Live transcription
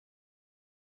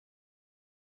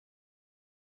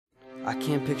I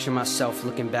can't picture myself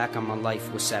looking back on my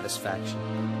life with satisfaction.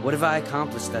 What have I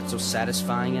accomplished that's so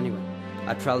satisfying anyway?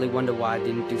 I'd probably wonder why I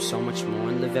didn't do so much more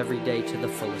and live every day to the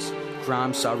fullest.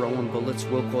 Crime, sorrow, and bullets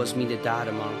will cause me to die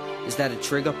tomorrow. Is that a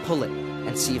trigger? Pull it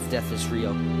and see if death is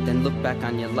real. Then look back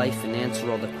on your life and answer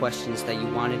all the questions that you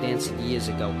wanted answered years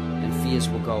ago, and fears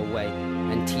will go away,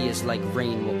 and tears like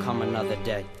rain will come another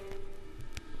day.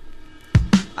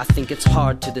 I think it's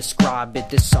hard to describe it.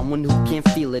 There's someone who can't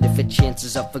feel it. If a chance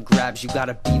is up for grabs, you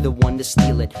gotta be the one to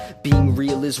steal it. Being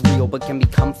real is real, but can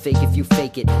become fake if you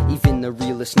fake it. Even the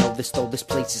realists know this, though this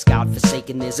place is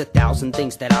godforsaken. There's 1,000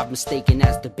 things that I've mistaken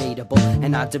as debatable,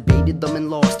 and I debated them and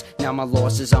lost. Now my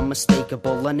loss is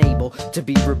unmistakable, unable to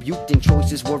be rebuked, and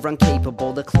choices were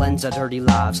incapable to cleanse our dirty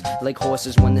lives, like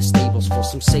horses when the stable's full.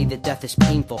 Some say that death is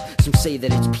painful, some say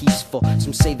that it's peaceful,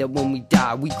 some say that when we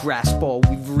die we grasp all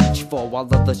we've reached for, while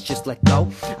others just let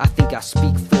go. I think I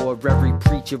speak for every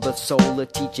preacher of soul, a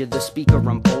teacher, the speaker,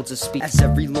 I'm bold to speak. As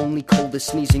every lonely cold is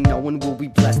sneezing, no one will be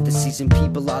blessed this season.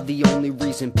 People are the only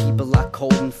reason, people are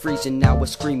cold and freezing. Now we're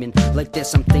screaming like there's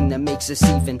something that makes us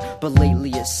even, but lately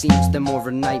it seems they're more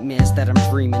of nightmares that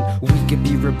I'm dreaming. We could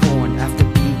be reborn after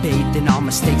being bathed in our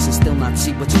mistakes and still not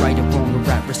see what's right or wrong.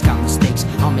 We're at risk on mistakes.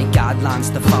 I'll make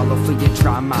guidelines to follow for your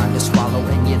dry mind to swallow,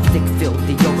 and your thick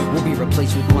filthy yolk will be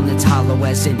replaced with one that's hollow,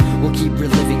 as in we'll keep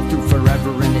reliving through forever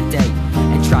and a day,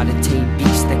 and try to tame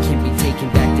beasts that can't be taken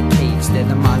back to caves. They're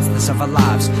the monsters of our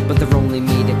lives, but they're only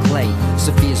made of clay.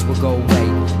 So fears will go away,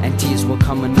 and tears will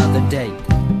come another day.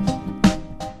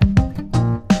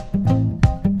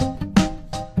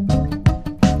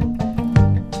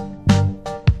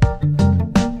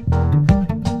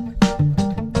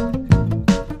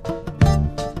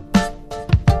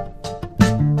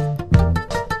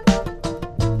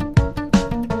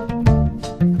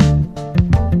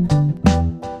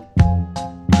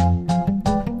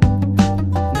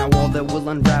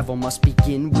 Unravel must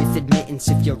begin with admittance.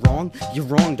 If you're wrong, you're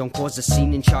wrong. Don't cause a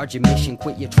scene and charge your mission.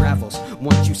 Quit your travels.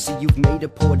 Once you see you've made a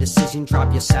poor decision,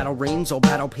 drop your saddle reins. All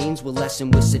battle pains will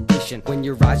lessen with sedition. When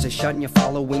your eyes are shut and you're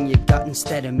following your gut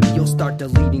instead of me, you'll start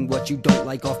deleting what you don't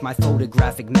like off my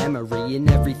photographic memory, and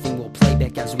everything will play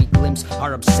back as we glimpse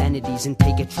our obscenities and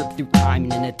take a trip through time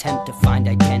in an attempt to find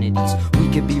identities. We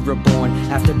could be reborn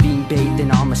after being bathed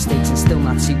in our mistakes and still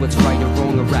not see what's right or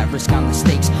wrong, or at risk on the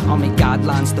stakes. I'll make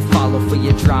guidelines to follow for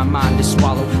your dry mind to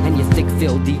swallow, and your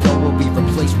thick-filled ego will be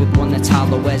replaced with one that's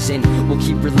hollow, as in we'll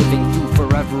keep reliving through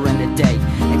forever and a day,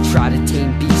 and try to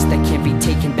tame beasts that can't be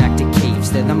taken back to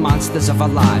caves. They're the monsters of our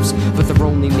lives, but they're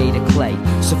only made of clay.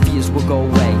 So fears will go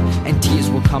away, and tears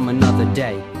will come another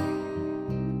day.